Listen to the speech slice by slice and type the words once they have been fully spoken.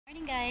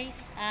Morning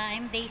guys,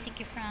 I'm Daisy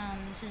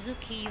from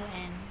Suzuki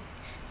UN.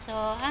 So,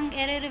 ang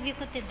i-review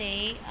ko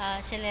today,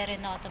 Celerio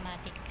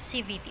Automatic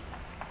Cvt.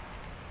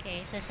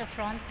 Okay, so sa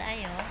front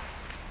tayo.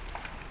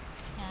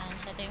 Yan,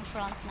 so ito yung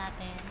front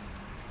natin.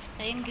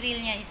 So, yung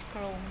grill niya is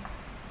chrome.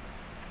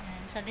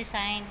 Yan, so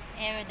design,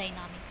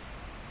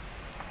 aerodynamics.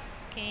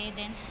 Okay,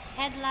 then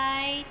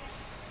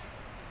headlights,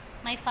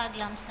 may fog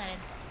lamps na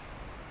rin.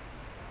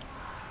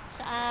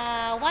 So,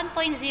 1.0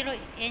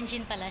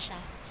 engine pala siya.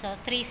 So,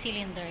 3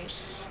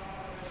 cylinders.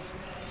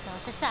 So,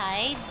 sa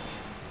side,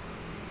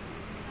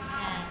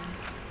 yan.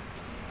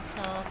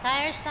 So,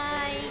 tire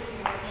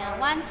size, yan,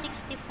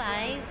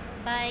 165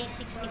 by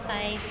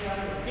 65,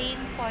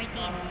 rim 14.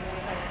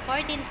 So,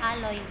 14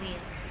 alloy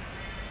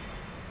wheels.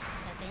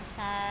 So, ito yung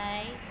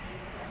side.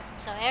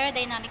 So,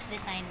 aerodynamics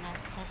design na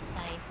sa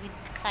side with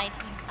side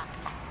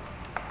impact.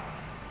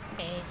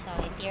 Okay, so,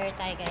 interior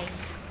tayo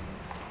guys.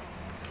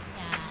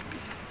 Yan.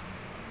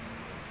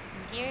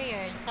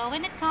 Interior. So,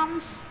 when it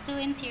comes to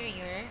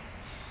interior,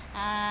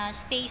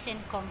 space and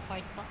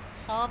comfort po.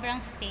 Sobrang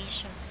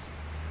spacious.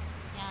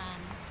 Yan.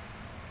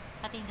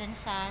 Pati dun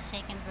sa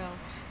second row.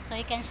 So,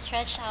 you can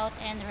stretch out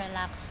and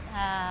relax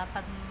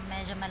pag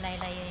medyo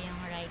malaylayo yung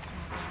rides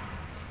natin.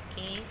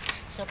 Okay.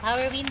 So,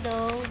 power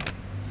window.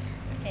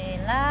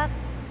 Okay, lock.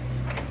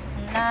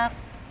 Unlock.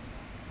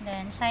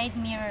 Then, side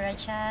mirror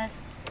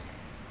adjust.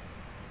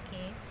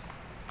 Okay.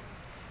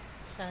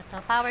 So,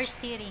 to power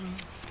steering.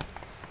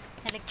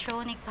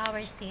 Electronic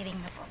power steering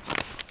na po.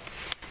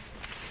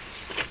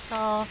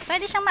 So,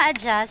 pwede siyang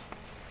ma-adjust.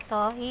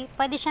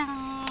 Pwede siyang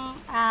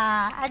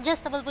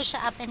adjustable po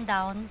siya up and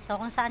down. So,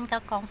 kung saan ka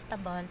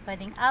comfortable,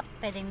 pwedeng up,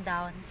 pwedeng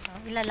down. So,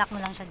 ilalak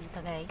mo lang siya dito,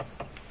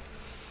 guys.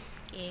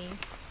 Okay.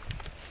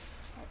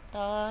 So,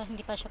 ito, hindi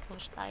pa siya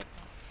push start.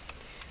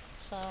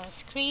 So,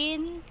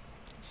 screen,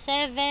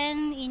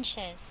 7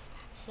 inches.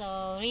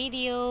 So,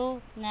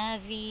 radio,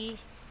 navi,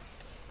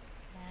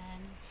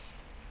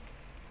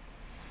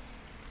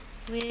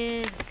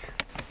 with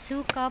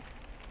two cup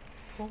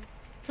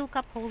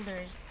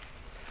holders.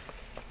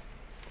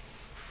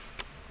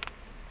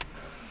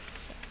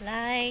 So,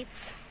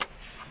 lights.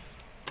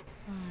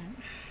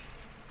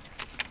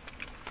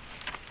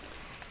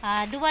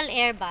 Dual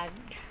airbag.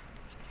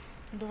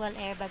 Dual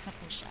airbag na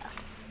po siya.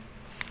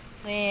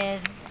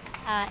 With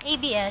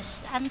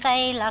ABS,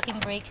 anti-locking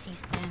brake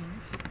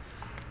system.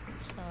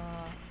 So,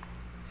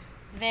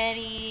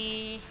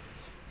 very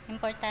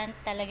important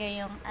talaga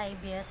yung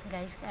ABS,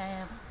 guys.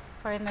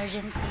 For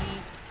emergency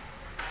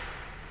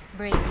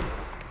braking.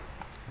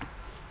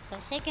 So,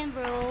 second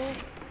row.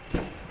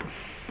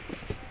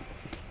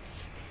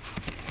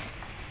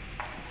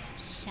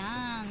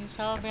 Yan.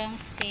 Sobrang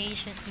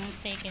spacious ng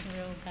second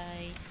row,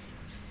 guys.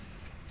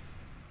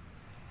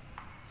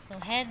 So,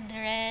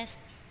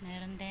 headrest.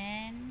 Meron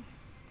din.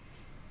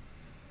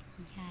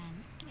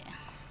 Yan. Okay.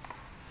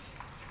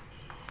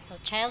 So,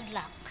 child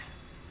lock.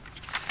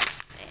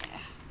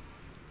 There.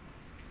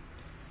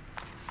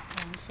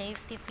 And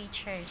safety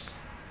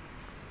features.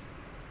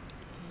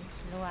 Okay,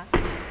 slow.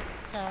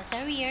 So,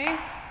 sa rear.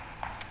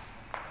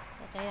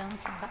 So, ito yung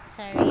sa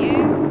rear.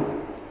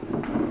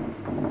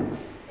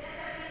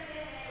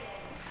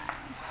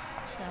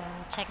 So,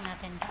 check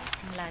natin guys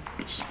yung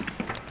luggage.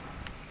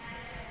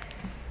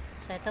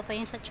 So, ito pa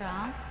yung sa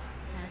trunk.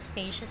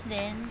 Spacious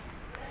din.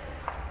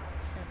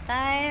 So,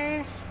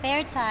 tire.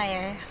 Spare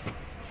tire.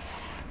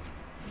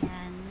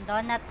 Yan.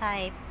 Donut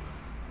type.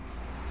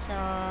 So,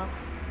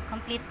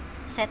 complete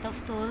set of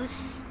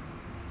tools.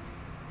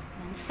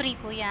 And free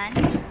po yan.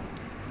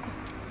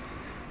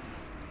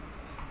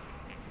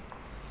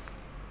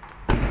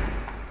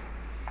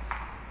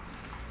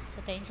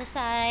 So, ito yung sa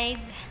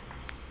side.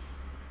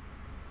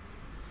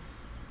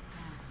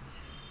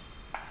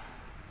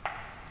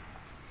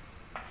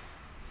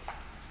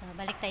 So,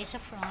 balik tayo sa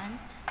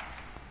front.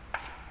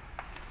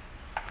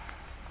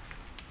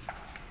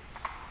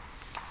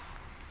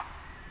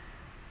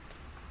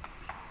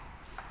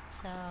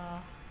 So,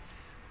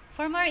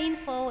 for more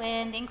info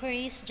and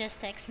inquiries,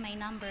 just text my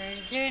number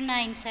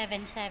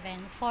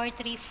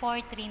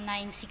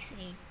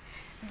 0977-4343968.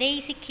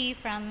 Daisy Q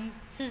from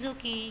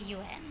Suzuki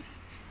UN.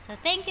 So,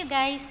 thank you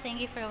guys. Thank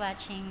you for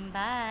watching.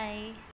 Bye!